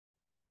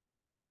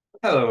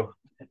Hello,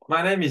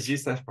 my name is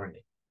Youssef,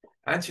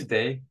 and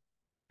today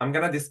I'm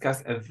going to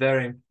discuss a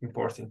very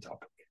important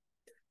topic.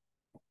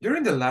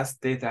 During the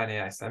last Data and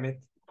AI Summit,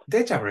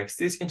 Databricks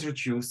did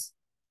introduce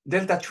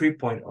Delta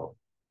 3.0,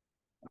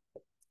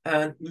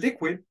 and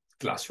liquid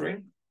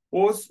clustering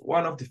was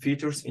one of the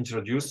features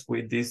introduced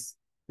with this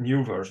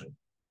new version.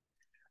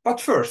 But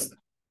first,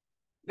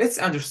 let's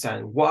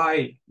understand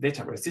why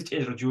Databricks did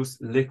introduce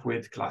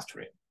liquid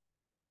clustering.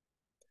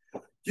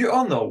 You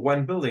all know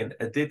when building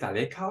a data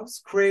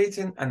lakehouse,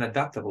 creating an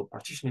adaptable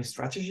partitioning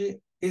strategy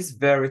is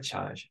very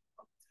challenging.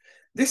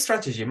 This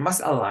strategy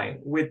must align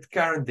with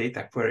current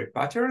data query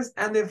patterns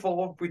and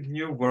evolve with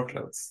new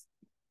workloads.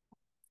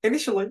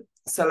 Initially,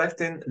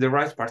 selecting the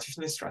right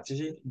partitioning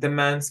strategy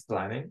demands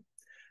planning,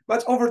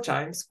 but over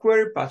time,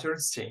 query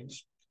patterns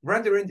change,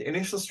 rendering the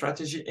initial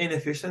strategy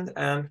inefficient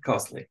and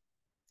costly.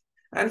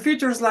 And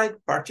features like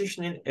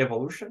partition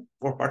evolution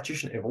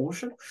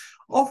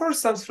offer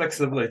some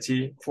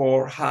flexibility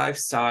for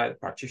Hive-style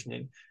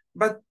partitioning,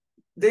 but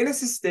they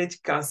necessitate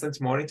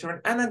constant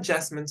monitoring and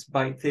adjustments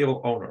by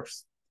table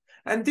owners.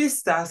 And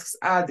these tasks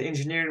add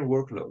engineering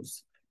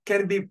workloads,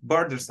 can be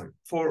burdensome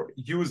for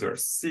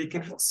users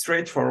seeking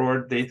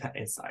straightforward data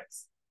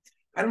insights.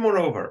 And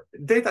moreover,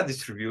 data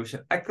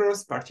distribution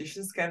across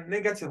partitions can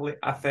negatively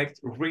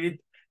affect read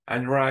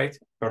and write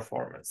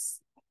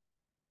performance.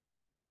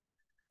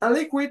 And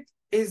Liquid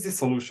is the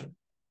solution.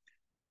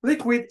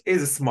 Liquid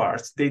is a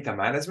smart data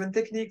management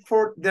technique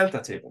for delta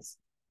tables.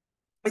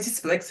 It is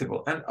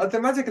flexible and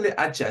automatically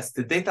adjusts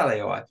the data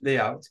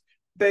layout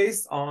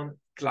based on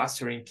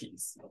clustering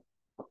keys.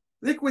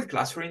 Liquid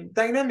clustering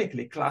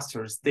dynamically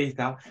clusters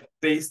data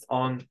based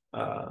on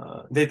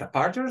data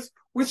patterns,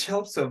 which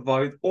helps to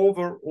avoid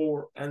over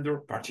or under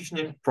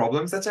partitioning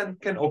problems that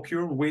can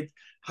occur with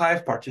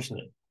Hive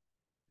partitioning.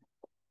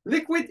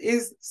 Liquid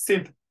is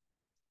simple.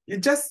 You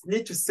just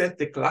need to set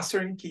the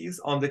clustering keys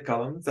on the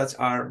columns that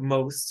are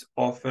most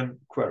often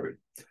queried.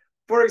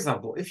 For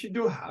example, if you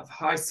do have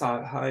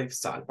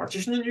Hive-style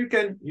partitioning, you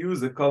can use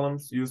the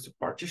columns used to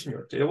partition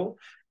your table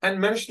and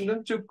mention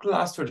them to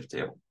cluster the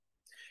table.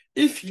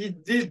 If you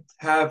did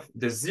have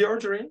the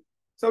z-ordering,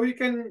 so you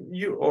can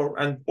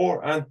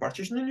and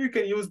partitioning, you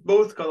can use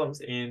both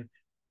columns in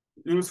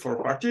use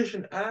for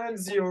partition and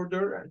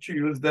z-order to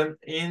use them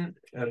in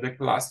the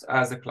class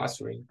as a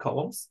clustering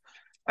columns.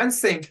 And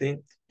same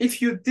thing,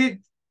 if you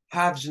did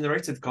have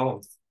generated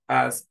columns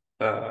as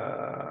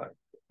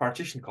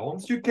partition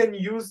columns, you can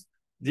use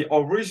the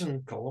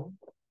original column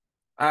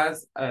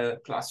as a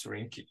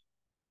clustering key.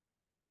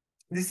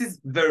 This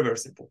is very, very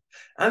simple.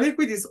 And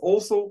Liquid is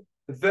also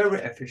very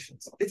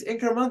efficient. It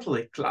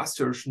incrementally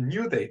clusters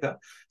new data,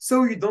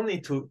 so you don't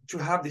need to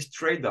have this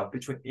trade-off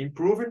between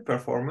improving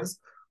performance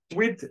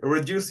with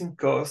reducing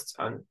costs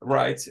and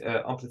write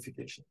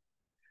amplification.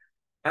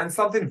 And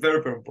something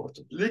very, very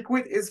important,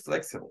 Liquid is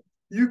flexible.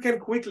 You can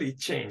quickly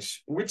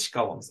change which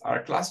columns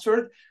are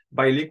clustered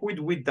by Liquid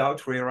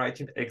without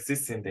rewriting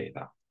existing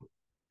data.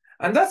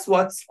 And that's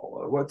what's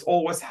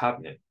always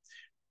happening.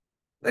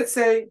 Let's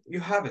say you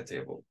have a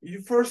table.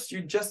 You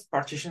just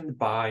partitioned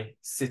by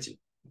city.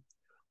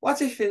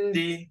 What if in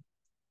the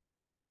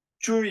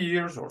 2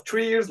 years or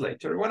 3 years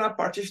later, when I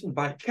partitioned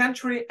by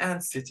country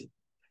and city?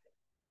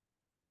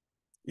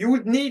 You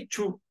would need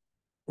to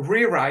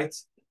rewrite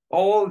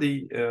all the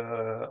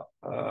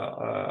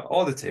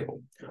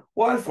table.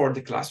 While for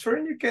the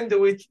clustering, you can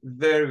do it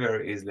very,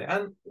 very easily.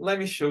 And let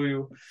me show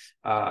you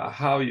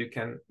how you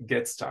can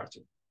get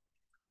started.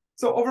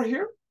 So over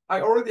here, I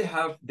already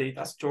have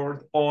data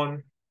stored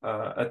on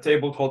a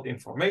table called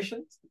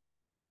information.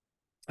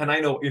 And I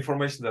know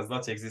information does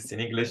not exist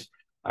in English.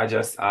 I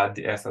just add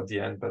the S at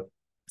the end, but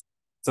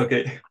it's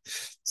okay.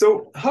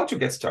 So how to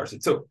get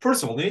started? So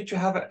first of all, you need to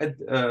have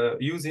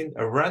using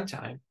a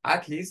runtime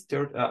at least,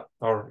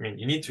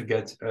 you need to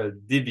get a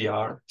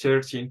DBR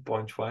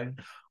 13.1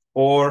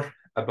 or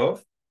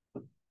above.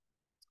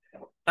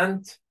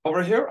 And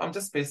over here, I'm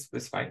just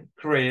specifying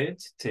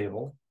create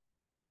table,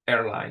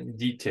 airline,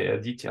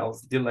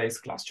 details, delays,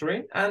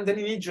 clustering. And then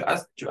you need to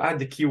add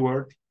the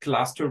keyword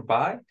cluster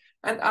by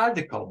and add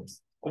the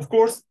columns. Of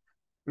course,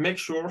 make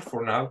sure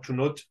for now to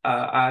not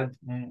add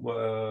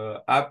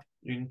up.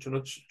 You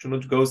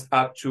not goes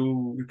up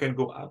to, you can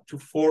go up to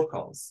 4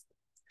 columns.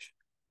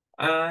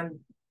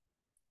 And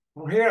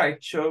here I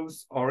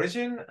chose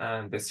origin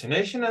and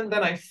destination, and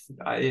then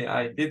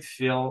I did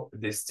fill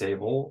this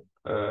table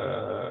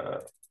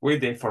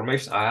with the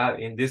information I had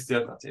in this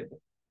delta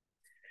table.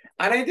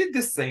 And I did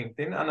the same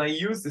thing, and I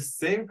used the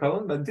same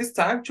column, but this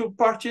time to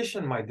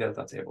partition my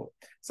delta table.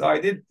 So I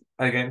did,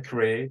 again,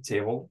 create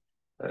table,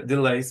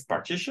 delays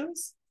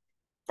partitions,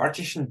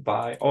 partitioned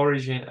by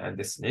origin and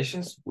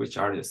destinations, which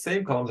are the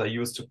same columns I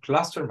use to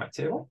cluster my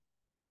table.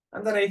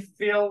 And then I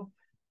fill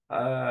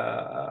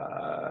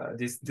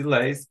these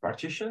delays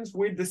partitions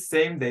with the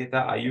same data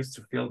I used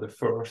to fill the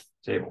first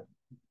table.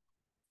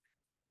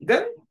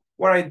 Then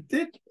what I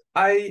did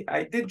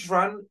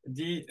run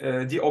the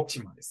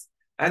optimize.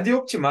 And the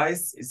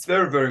optimize is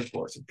very, very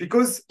important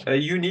because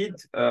you need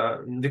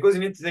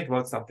to think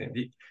about something.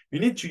 You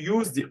need to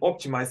use the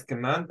optimize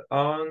command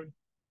on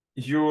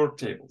your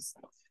tables.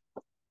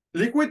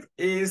 Liquid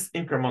is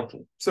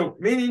incremental, so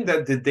meaning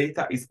that the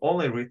data is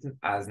only written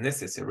as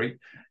necessary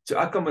to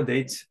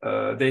accommodate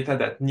data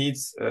that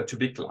needs to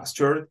be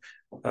clustered,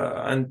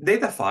 and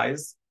data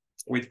files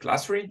with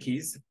clustering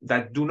keys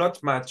that do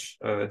not match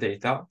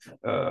data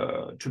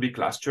to be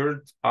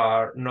clustered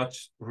are not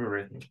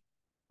rewritten.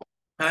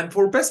 And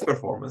for best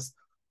performance,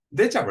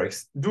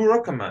 Databricks do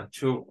recommend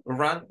to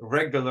run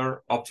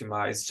regular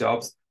optimized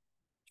jobs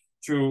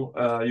to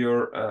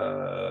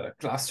your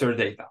cluster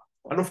data.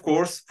 And of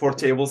course, for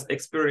tables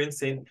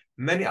experiencing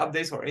many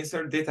updates or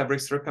insert,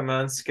 Databricks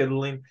recommends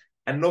scheduling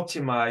an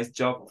optimized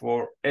job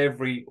for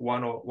every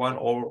 1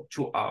 or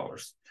 2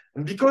 hours.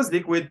 And because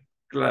liquid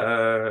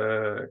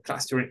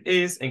clustering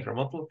is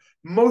incremental,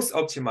 most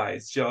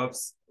optimized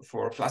jobs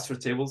for cluster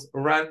tables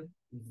run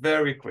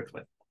very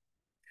quickly.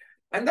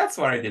 And that's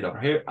what I did over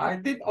here. I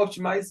did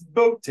optimize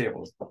both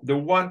tables, the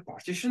one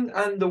partitioned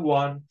and the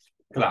one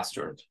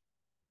clustered.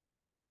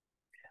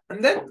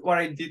 And then what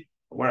I did,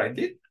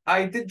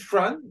 I did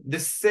run the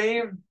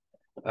same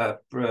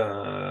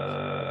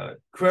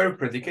query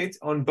predicates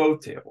on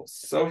both tables.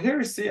 So here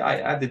you see I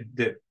added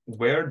the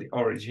where the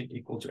origin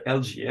equal to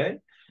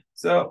LGA.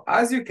 So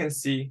as you can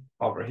see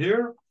over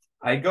here,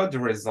 I got the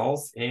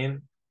results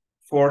in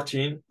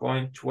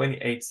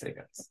 14.28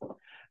 seconds.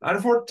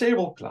 And for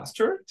table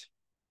clustered,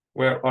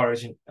 where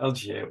origin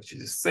LGA, which is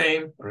the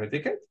same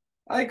predicate,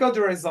 I got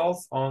the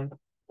results on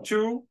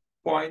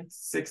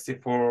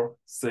 2.64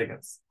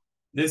 seconds.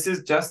 This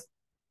is just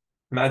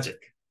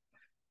magic.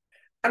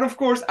 And of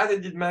course, as I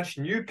did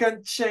mention, you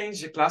can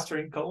change the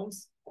clustering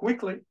columns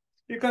quickly.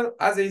 You can,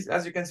 as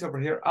you can see over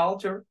here,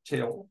 alter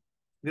table,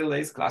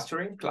 delays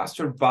clustering,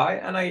 cluster by,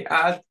 and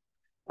I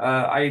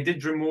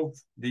did remove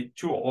the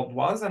 2 old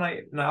ones, and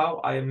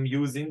now I am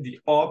using the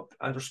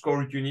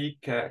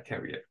op_unique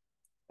carrier.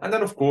 And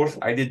then, of course,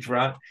 I did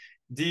run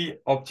the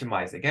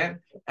optimize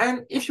again.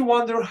 And if you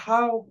wonder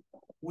how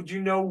would you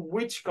know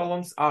which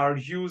columns are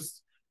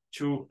used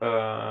to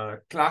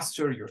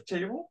cluster your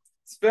table,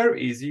 it's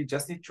very easy. You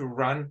just need to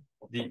run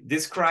the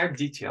describe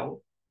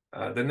detail,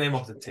 the name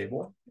of the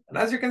table. And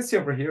as you can see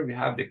over here, we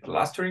have the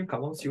clustering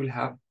columns. You will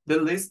have the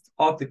list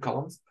of the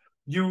columns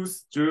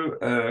used to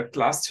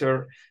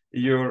cluster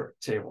your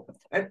table.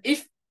 And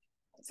if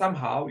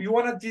somehow you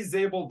want to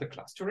disable the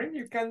clustering,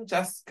 you can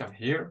just come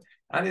here,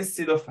 and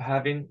instead of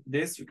having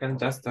this, you can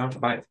just turn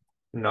by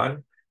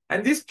none.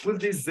 And this will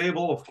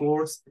disable, of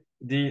course,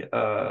 the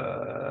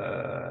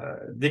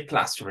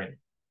clustering.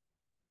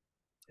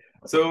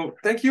 So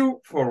thank you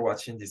for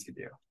watching this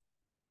video.